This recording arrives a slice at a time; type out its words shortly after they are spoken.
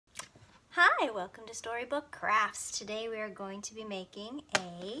Hi, welcome to Storybook Crafts. Today we are going to be making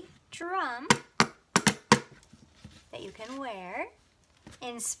a drum that you can wear,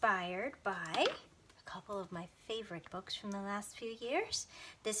 inspired by a couple of my favorite books from the last few years.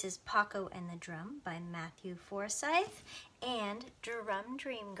 This is Pokko and the Drum by Matthew Forsythe and Drum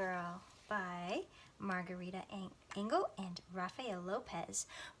Dream Girl by Margarita Engle and Rafael Lopez.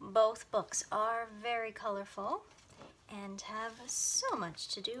 Both books are very colorful and have so much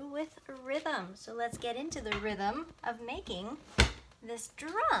to do with rhythm. So let's get into the rhythm of making this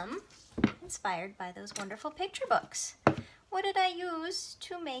drum inspired by those wonderful picture books. What did I use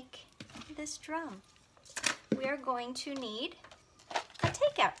to make this drum? We are going to need a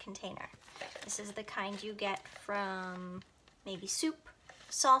takeout container. This is the kind you get from maybe soup,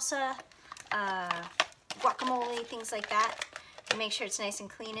 salsa, guacamole, things like that. Make sure it's nice and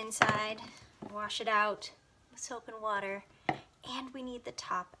clean inside. Wash it out with soap and water, and we need the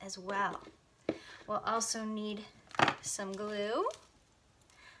top as well. We'll also need some glue.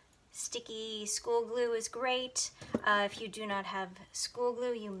 Sticky school glue is great. If you do not have school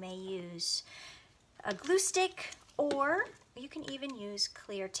glue, you may use a glue stick, or you can even use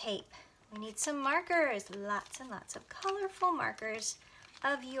clear tape. We need some markers, lots and lots of colorful markers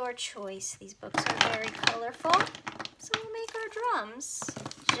of your choice. These books are very colorful, so we'll make our drums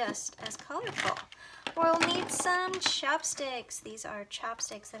just as colorful. We'll need some chopsticks. These are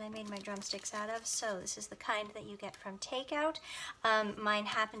chopsticks that I made my drumsticks out of. So this is the kind that you get from takeout. Mine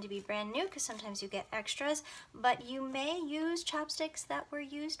happen to be brand new because sometimes you get extras, but you may use chopsticks that were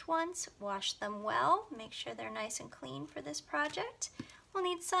used once. Wash them well. Make sure they're nice and clean for this project. We'll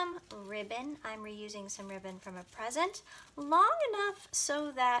need some ribbon. I'm reusing some ribbon from a present, long enough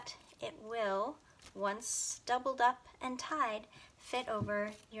so that it will, once doubled up and tied, fit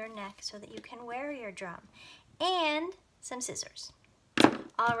over your neck so that you can wear your drum, and some scissors.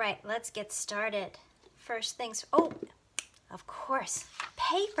 All right, let's get started. First things, of course,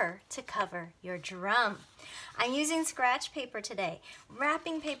 paper to cover your drum. I'm using scratch paper today.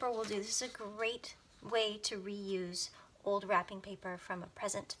 Wrapping paper will do. This is a great way to reuse old wrapping paper from a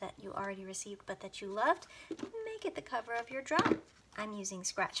present that you already received but that you loved. Make it the cover of your drum. I'm using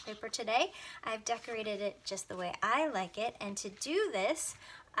scratch paper today. I've decorated it just the way I like it, and to do this,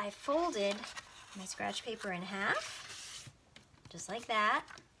 I folded my scratch paper in half, just like that,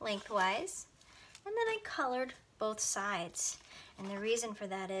 lengthwise, and then I colored both sides. And the reason for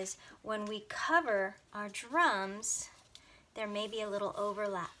that is when we cover our drums, there may be a little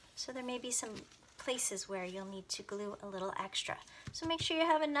overlap. So there may be some places where you'll need to glue a little extra. So make sure you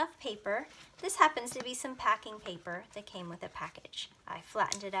have enough paper. This happens to be some packing paper that came with a package. I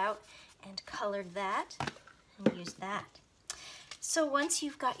flattened it out and colored that and used that. So once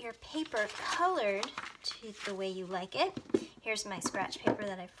you've got your paper colored to the way you like it, here's my scratch paper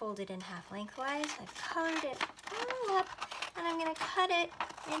that I folded in half lengthwise. I've colored it all up, and I'm gonna cut it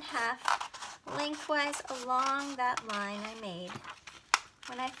in half lengthwise along that line I made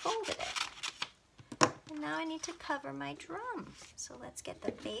when I folded it. And now I need to cover my drum. So let's get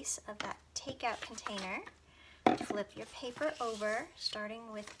the base of that takeout container. Flip your paper over,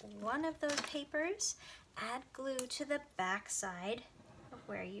 starting with one of those papers. Add glue to the back side of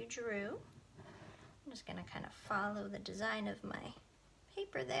where you drew. I'm just gonna kind of follow the design of my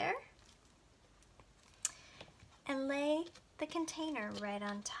paper there. And lay the container right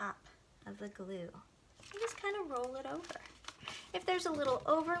on top of the glue. And just kind of roll it over. If there's a little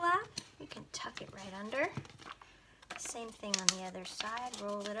overlap, you can tuck it right under. Same thing on the other side,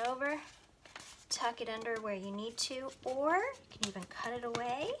 roll it over, tuck it under where you need to, or you can even cut it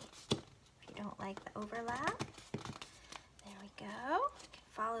away if you don't like the overlap. There we go. You can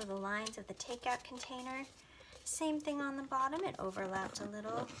follow the lines of the takeout container. Same thing on the bottom, it overlaps a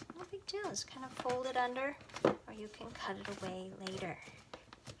little. No big deal, just kind of fold it under, or you can cut it away later.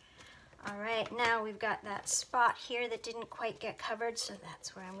 All right, now we've got that spot here that didn't quite get covered, so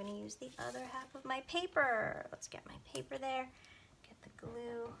that's where I'm going to use the other half of my paper. Let's get my paper there, get the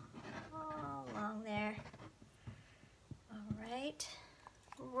glue all along there. All right,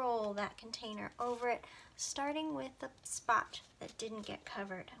 roll that container over it, starting with the spot that didn't get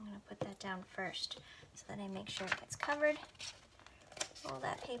covered. I'm going to put that down first so that I make sure it gets covered. Roll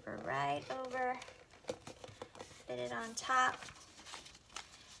that paper right over, fit it on top.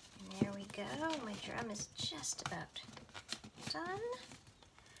 There we go, my drum is just about done.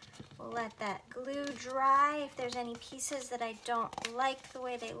 We'll let that glue dry. If there's any pieces that I don't like the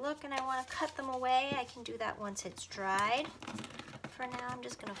way they look and I want to cut them away, I can do that once it's dried. For now, I'm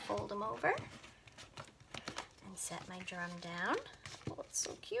just going to fold them over and set my drum down. Oh, it's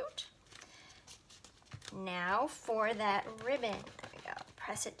so cute. Now for that ribbon, there we go.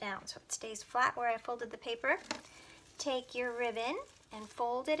 press it down so it stays flat where I folded the paper. Take your ribbon and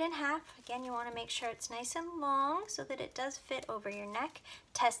fold it in half. Again, you want to make sure it's nice and long so that it does fit over your neck.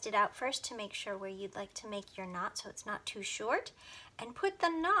 Test it out first to make sure where you'd like to make your knot so it's not too short. And put the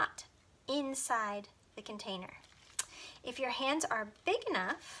knot inside the container. If your hands are big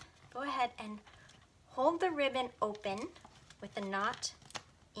enough, go ahead and hold the ribbon open with the knot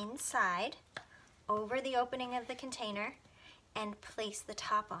inside over the opening of the container and place the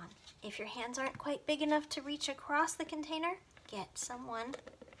top on. If your hands aren't quite big enough to reach across the container, get someone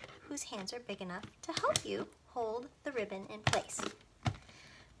whose hands are big enough to help you hold the ribbon in place.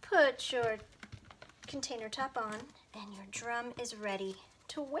 Put your container top on and your drum is ready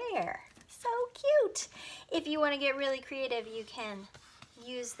to wear. So cute! If you want to get really creative, you can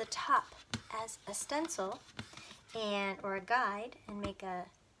use the top as a stencil or a guide and make a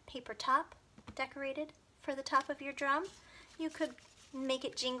paper top decorated for the top of your drum. You could make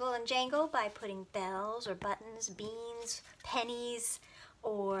it jingle and jangle by putting bells or buttons, beans, pennies,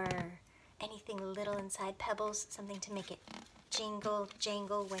 or anything little inside, pebbles, something to make it jingle,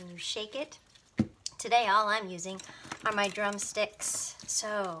 jangle when you shake it. Today all I'm using are my drumsticks.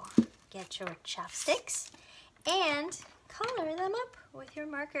 So get your chopsticks and color them up with your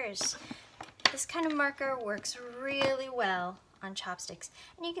markers. This kind of marker works really well on chopsticks.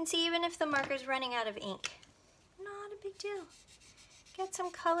 And you can see even if the marker's running out of ink, not a big deal. Get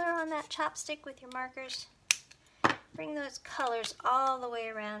some color on that chopstick with your markers. Bring those colors all the way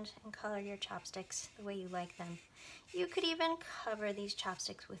around and color your chopsticks the way you like them. You could even cover these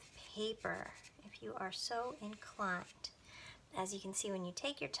chopsticks with paper if you are so inclined. As you can see, when you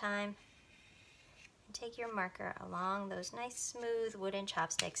take your time and take your marker along those nice smooth wooden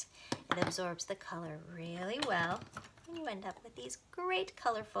chopsticks, it absorbs the color really well and you end up with these great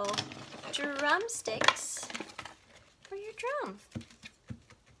colorful drumsticks for your drum.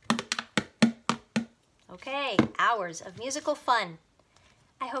 Okay, hours of musical fun.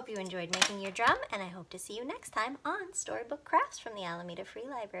 I hope you enjoyed making your drum, and I hope to see you next time on Storybook Crafts from the Alameda Free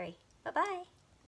Library. Bye-bye.